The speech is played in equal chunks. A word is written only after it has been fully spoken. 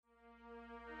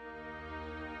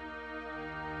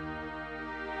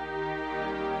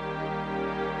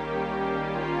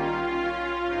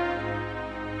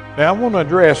Now I want to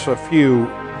address a few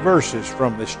verses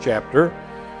from this chapter,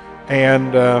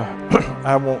 and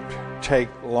I won't take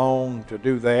long to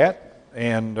do that.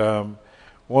 And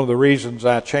one of the reasons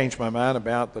I changed my mind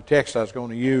about the text I was going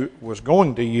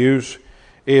to use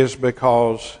is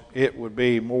because it would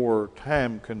be more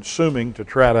time consuming to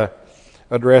try to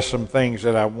address some things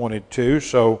that I wanted to.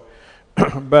 So,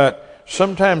 but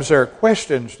sometimes there are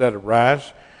questions that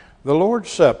arise. The Lord's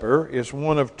Supper is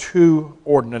one of two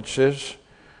ordinances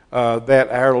that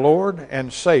our Lord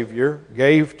and Savior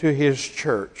gave to His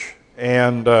church.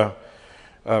 And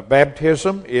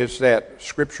baptism is that,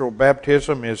 scriptural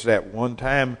baptism is that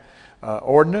one-time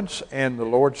ordinance, and the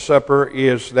Lord's Supper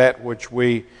is that which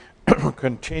we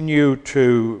continue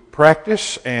to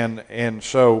practice. And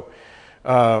so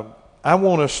I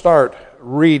want to start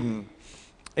reading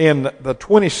in the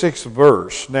 26th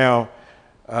verse. Now,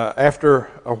 after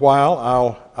a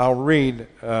while, I'll read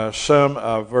some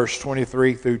of verse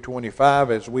 23 through 25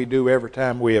 as we do every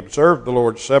time we observe the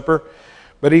Lord's Supper.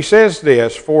 But he says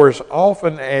this, "For as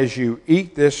often as you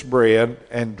eat this bread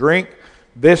and drink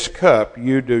this cup,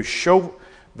 you do show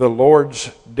the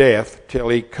Lord's death till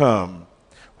he come.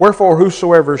 Wherefore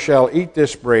whosoever shall eat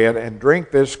this bread and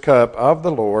drink this cup of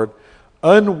the Lord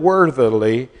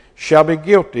unworthily shall be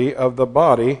guilty of the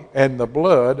body and the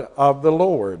blood of the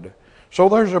Lord." So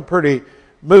there's a pretty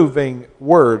moving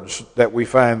words that we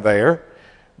find there.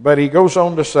 But he goes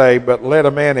on to say, "But let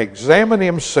a man examine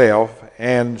himself,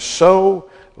 and so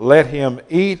let him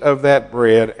eat of that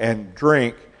bread and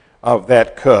drink of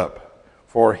that cup.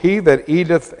 For he that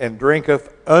eateth and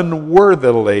drinketh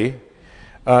unworthily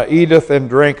eateth and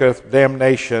drinketh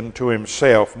damnation to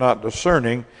himself, not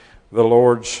discerning the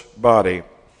Lord's body.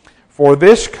 For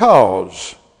this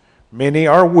cause many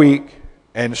are weak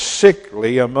and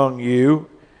sickly among you,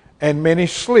 and many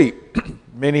sleep.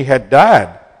 Many had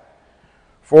died.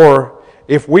 For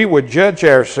if we would judge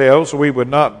ourselves, we would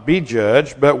not be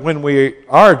judged. But when we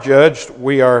are judged,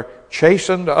 we are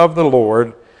chastened of the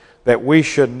Lord, that we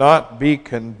should not be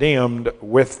condemned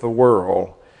with the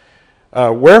world.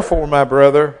 Wherefore, my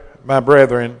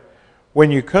brethren,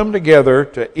 when you come together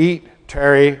to eat,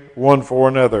 tarry one for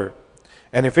another.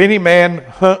 And if any man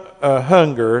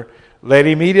hunger, let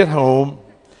him eat at home,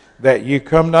 that you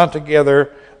come not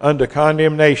together unto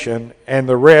condemnation, and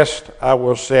the rest I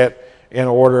will set in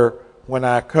order when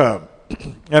I come."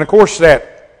 And of course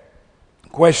that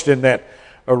question that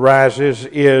arises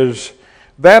is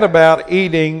that about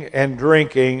eating and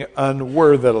drinking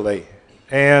unworthily.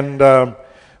 And the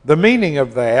meaning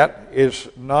of that is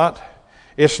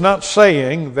it's not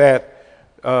saying that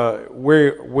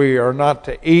we are not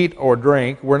to eat or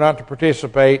drink, we're not to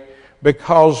participate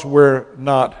because we're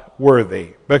not worthy,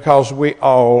 because we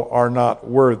all are not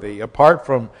worthy. Apart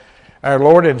from our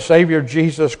Lord and Savior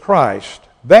Jesus Christ,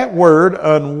 that word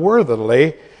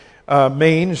unworthily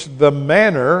means the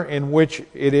manner in which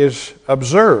it is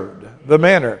observed, the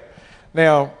manner.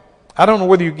 Now, I don't know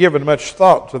whether you've given much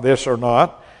thought to this or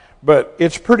not, but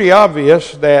it's pretty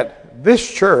obvious that this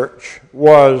church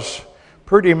was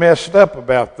pretty messed up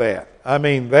about that. I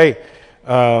mean, we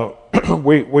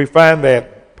find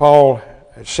that Paul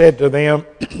said to them,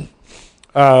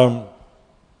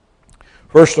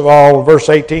 first of all, verse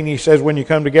 18, he says, "When you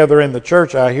come together in the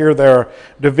church, I hear there are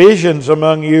divisions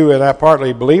among you, and I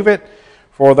partly believe it,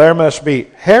 for there must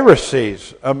be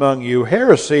heresies among you."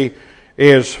 Heresy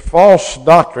is false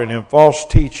doctrine and false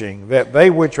teaching, that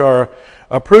they which are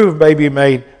approved may be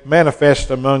made manifest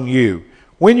among you.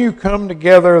 When you come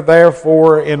together,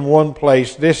 therefore, in one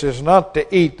place, this is not to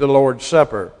eat the Lord's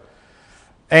Supper.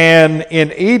 And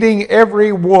in eating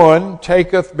every one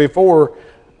taketh before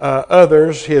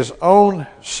others his own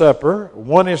supper.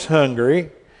 One is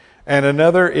hungry, and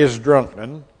another is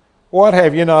drunken. What,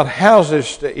 have ye not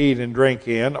houses to eat and drink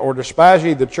in? Or despise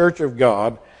ye the church of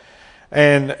God,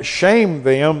 and shame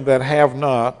them that have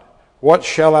not? What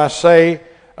shall I say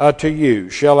to you?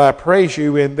 Shall I praise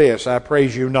you in this? I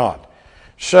praise you not.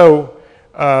 So,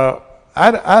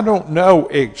 I don't know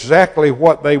exactly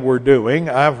what they were doing.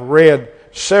 I've read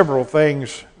several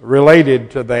things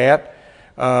related to that.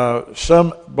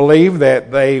 Some believe that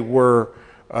they were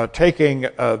taking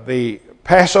the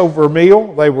Passover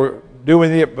meal. They were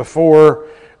doing it before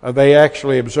they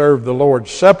actually observed the Lord's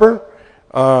Supper.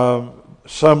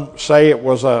 Some say it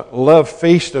was a love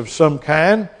feast of some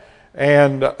kind,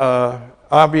 and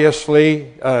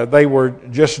obviously they were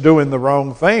just doing the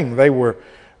wrong thing. They were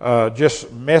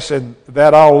just messing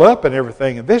that all up and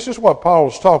everything. And this is what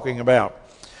Paul's talking about.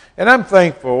 And I'm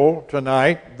thankful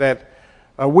tonight that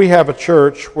we have a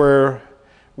church where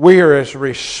we are as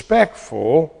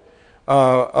respectful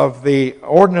of the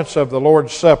ordinance of the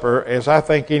Lord's Supper as I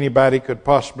think anybody could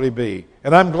possibly be.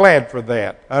 And I'm glad for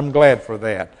that. I'm glad for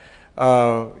that.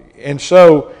 And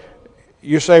so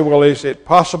you say, well, is it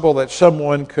possible that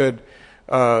someone could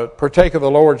partake of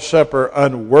the Lord's Supper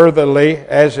unworthily,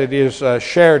 as it is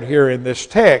shared here in this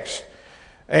text?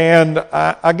 And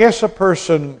I guess a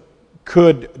person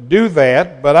could do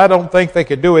that, but I don't think they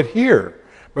could do it here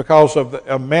because of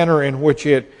the manner in which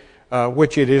it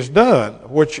is done,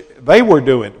 which they were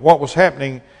doing, what was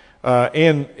happening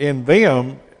in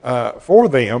them, for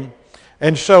them.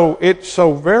 And so it's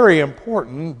so very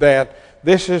important that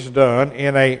this is done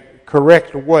in a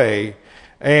correct way.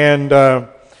 And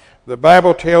the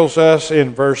Bible tells us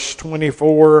in verse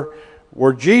 24,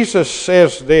 where Jesus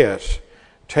says this,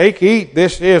 "Take, eat,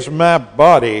 this is my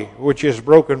body, which is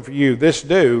broken for you. This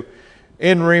do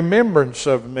in remembrance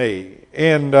of me."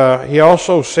 And he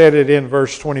also said it in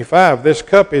verse 25, "This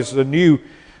cup is the New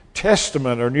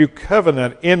Testament or New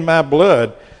Covenant in my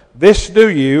blood. This do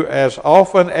you as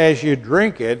often as you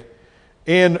drink it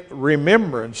in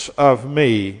remembrance of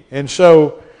me." And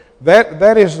so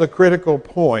that is the critical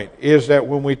point, is that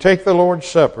when we take the Lord's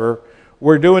Supper,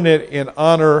 we're doing it in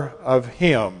honor of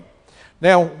Him.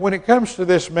 Now, when it comes to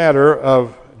this matter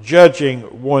of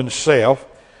judging oneself,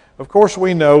 of course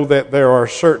we know that there are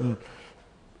certain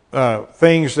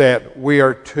things that we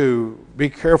are to be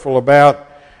careful about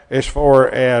as far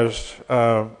as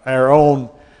our own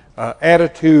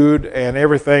attitude and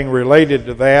everything related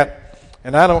to that.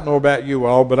 And I don't know about you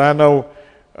all, but I know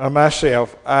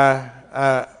myself,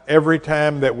 every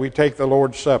time that we take the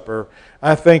Lord's Supper,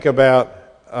 I think about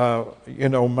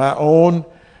my own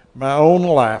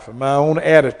life and my own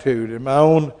attitude and my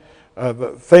own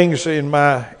the things in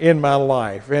my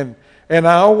life, and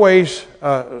I always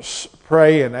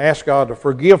pray and ask God to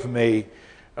forgive me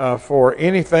for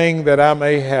anything that I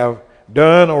may have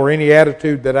done or any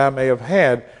attitude that I may have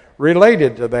had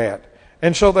related to that.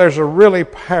 And so there's a really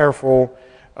powerful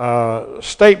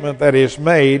statement that is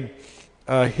made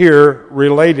here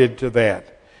related to that.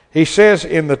 He says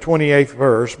in the 28th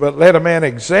verse, "But let a man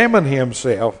examine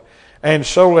himself, and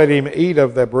so let him eat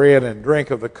of the bread and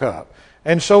drink of the cup."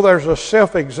 And so there's a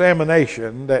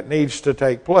self-examination that needs to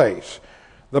take place.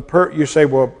 You say,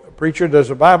 well, preacher, does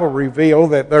the Bible reveal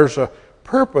that there's a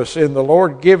purpose in the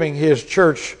Lord giving His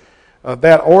church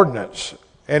that ordinance?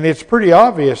 And it's pretty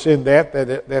obvious in that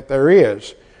there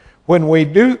is. When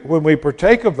we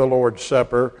partake of the Lord's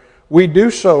Supper, we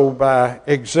do so by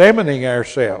examining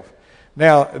ourselves.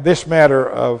 Now, this matter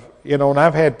of, and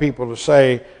I've had people to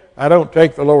say, I don't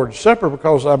take the Lord's Supper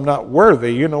because I'm not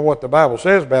worthy. You know what the Bible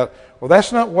says about it. Well,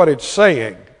 that's not what it's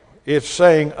saying. It's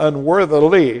saying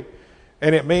unworthily,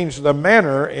 and it means the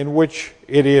manner in which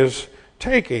it is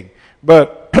taking.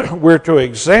 But we're to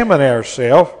examine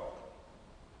ourselves,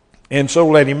 and so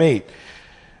let him eat.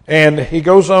 And he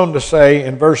goes on to say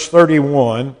in verse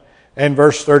 31 and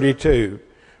verse 32,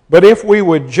 "But if we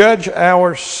would judge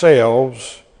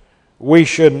ourselves, we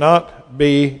should not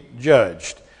be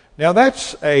judged." Now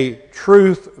that's a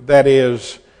truth that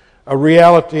is a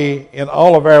reality in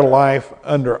all of our life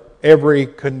under every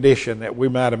condition that we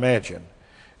might imagine.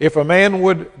 If a man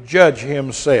would judge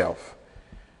himself,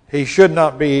 he should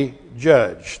not be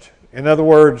judged. In other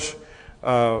words,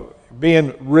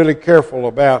 being really careful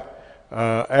about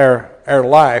our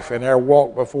life and our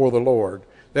walk before the Lord,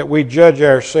 that we judge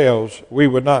ourselves, we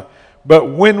would not. But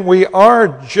when we are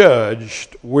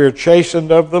judged, we're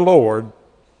chastened of the Lord,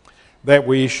 that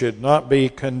we should not be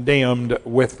condemned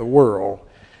with the world.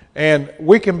 And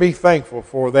we can be thankful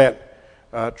for that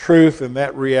truth and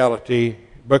that reality,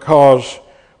 because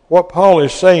what Paul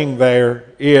is saying there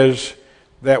is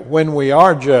that when we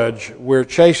are judged, we're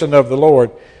chastened of the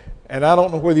Lord. And I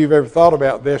don't know whether you've ever thought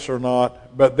about this or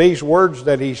not, but these words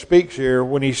that he speaks here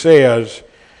when he says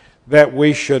that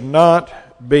we should not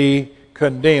be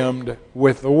condemned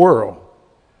with the world.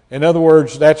 In other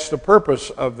words, that's the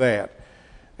purpose of that.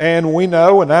 And we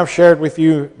know, and I've shared with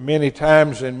you many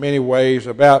times in many ways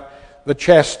about the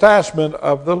chastisement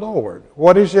of the Lord.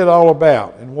 What is it all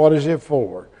about, and what is it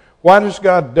for? Why does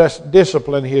God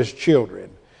discipline His children?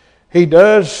 He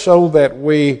does so that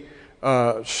we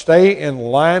stay in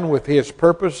line with His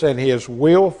purpose and His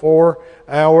will for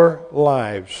our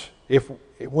lives.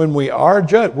 When we are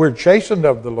judged, we're chastened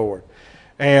of the Lord.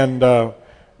 And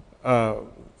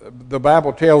the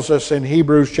Bible tells us in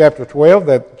Hebrews chapter 12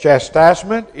 that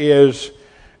chastisement is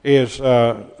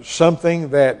something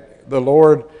that the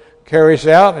Lord carries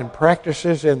out and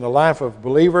practices in the life of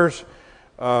believers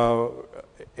because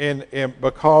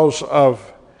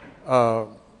of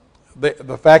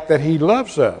the fact that He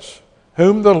loves us.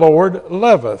 Whom the Lord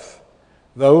loveth,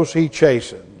 those He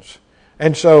chastens.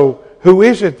 And so, who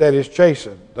is it that is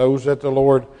chastened? Those that the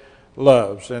Lord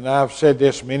loves. And I've said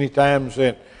this many times,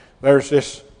 that there's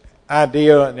this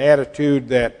idea and attitude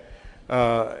that,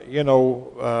 that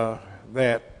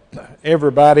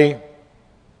everybody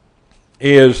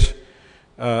is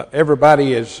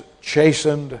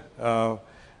chastened all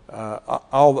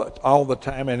the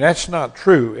time, and that's not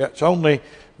true. It's only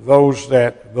those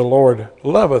that the Lord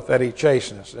loveth that He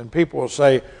chasteneth. And people will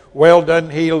say, well, doesn't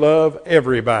He love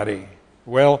everybody?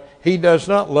 Well, He does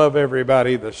not love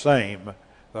everybody the same.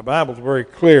 The Bible's very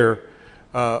clear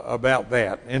about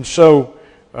that. And so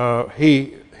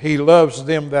He loves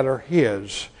them that are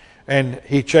His, and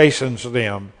He chastens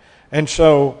them. And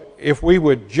so if we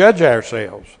would judge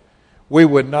ourselves, we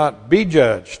would not be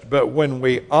judged. But when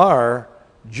we are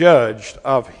judged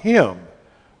of Him,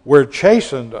 we're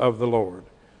chastened of the Lord,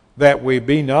 that we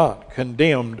be not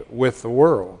condemned with the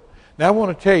world. Now I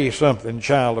want to tell you something,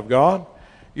 child of God.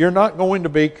 You're not going to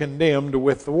be condemned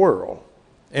with the world.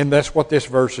 And that's what this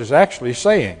verse is actually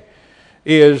saying,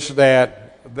 is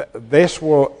that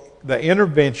the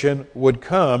intervention would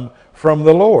come from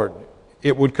the Lord.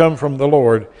 It would come from the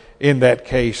Lord in that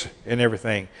case and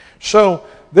everything. So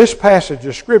this passage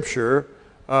of Scripture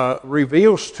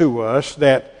reveals to us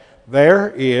that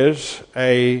there is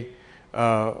a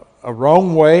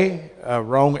wrong way, a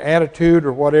wrong attitude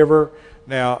or whatever.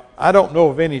 Now, I don't know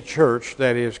of any church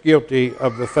that is guilty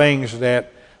of the things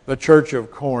that the church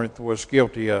of Corinth was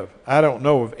guilty of. I don't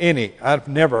know of any. I've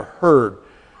never heard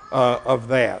of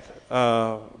that,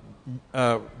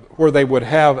 where they would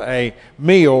have a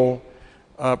meal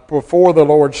before the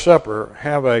Lord's Supper,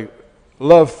 have a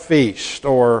love feast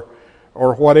or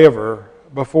whatever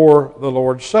before the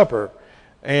Lord's Supper.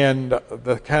 And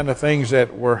the kind of things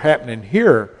that were happening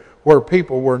here, where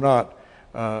people were not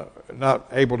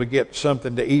able to get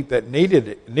something to eat that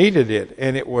needed it,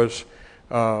 and it was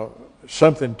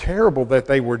something terrible that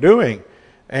they were doing.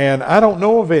 And I don't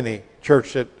know of any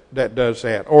church that does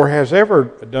that or has ever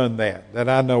done that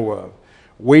I know of.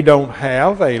 We don't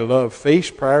have a love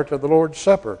feast prior to the Lord's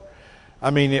Supper.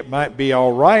 I mean, it might be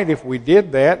all right if we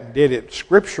did that, did it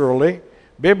scripturally,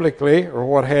 biblically, or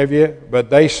what have you,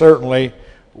 but they certainly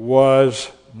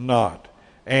was not.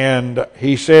 And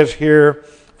he says here,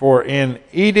 for in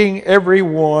eating every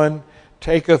one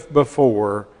taketh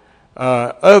before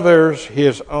others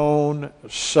his own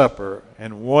supper,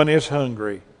 and one is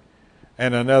hungry,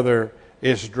 and another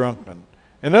is drunken.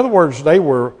 In other words, they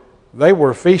were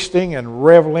feasting and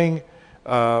reveling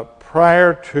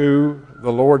prior to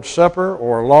the Lord's Supper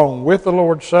or along with the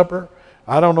Lord's Supper.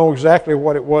 I don't know exactly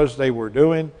what it was they were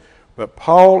doing, but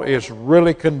Paul is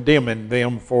really condemning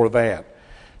them for that.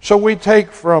 So we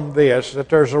take from this that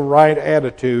there's a right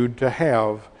attitude to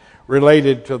have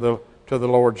related to the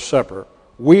Lord's Supper.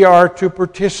 We are to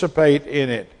participate in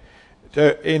it,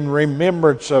 in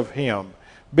remembrance of Him,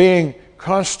 being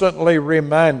constantly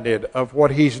reminded of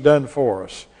what He's done for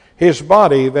us. His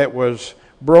body that was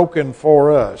broken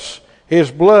for us.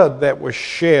 His blood that was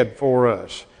shed for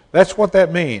us. That's what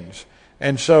that means.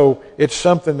 And so it's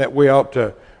something that we ought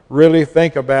to really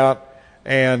think about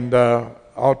and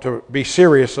ought to be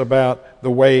serious about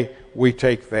the way we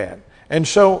take that. And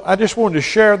so I just wanted to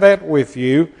share that with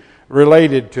you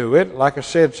related to it. Like I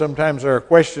said, sometimes there are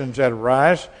questions that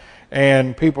arise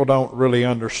and people don't really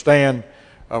understand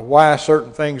why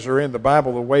certain things are in the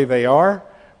Bible the way they are.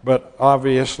 But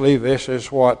obviously this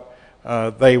is what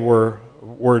they were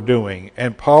doing.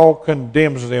 And Paul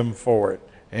condemns them for it.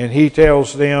 And he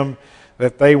tells them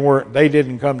that they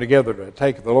didn't come together to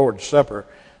take the Lord's Supper.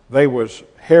 There was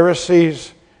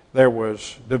heresies, there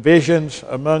was divisions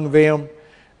among them,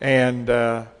 and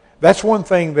that's one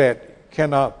thing that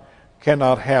cannot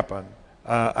happen.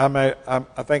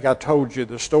 I think I told you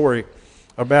the story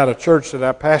about a church that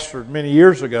I pastored many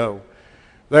years ago.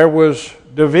 There was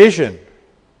division,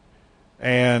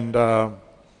 and I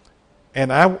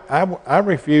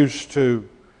refused to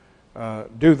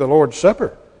do the Lord's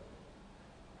Supper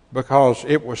because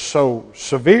it was so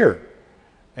severe.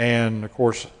 And of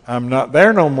course, I'm not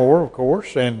there no more, of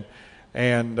course, but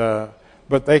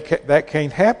that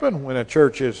can't happen when a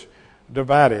church is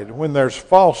divided, when there's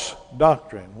false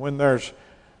doctrine, when there's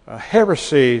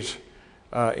heresies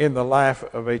in the life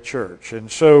of a church.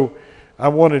 And so I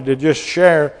wanted to just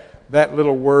share that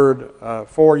little word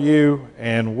for you,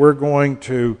 and we're going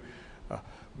to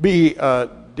be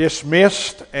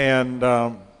dismissed, and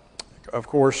of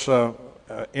course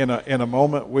in a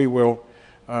moment we will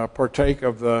partake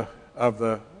of the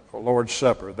Lord's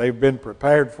Supper. They've been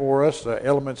prepared for us, the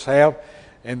elements have,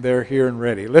 and they're here and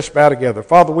ready. Let's bow together.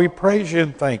 Father, we praise you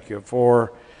and thank you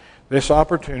for this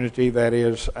opportunity that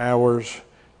is ours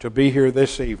to be here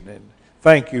this evening.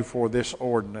 thank you for this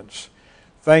ordinance.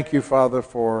 Thank you, Father,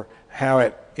 for how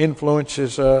it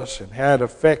influences us and how it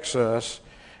affects us,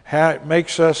 how it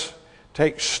makes us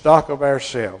take stock of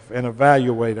ourselves and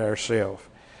evaluate ourselves.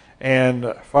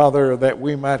 And, Father, that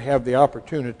we might have the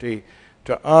opportunity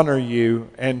to honor you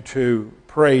and to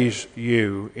praise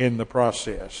you in the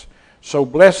process. So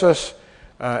bless us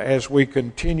as we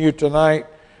continue tonight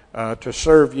to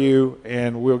serve you,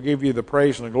 and we'll give you the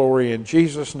praise and the glory in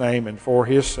Jesus' name and for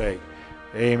his sake.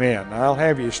 Amen. I'll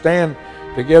have you stand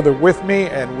together with me,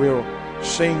 and we'll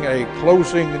sing a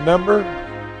closing number.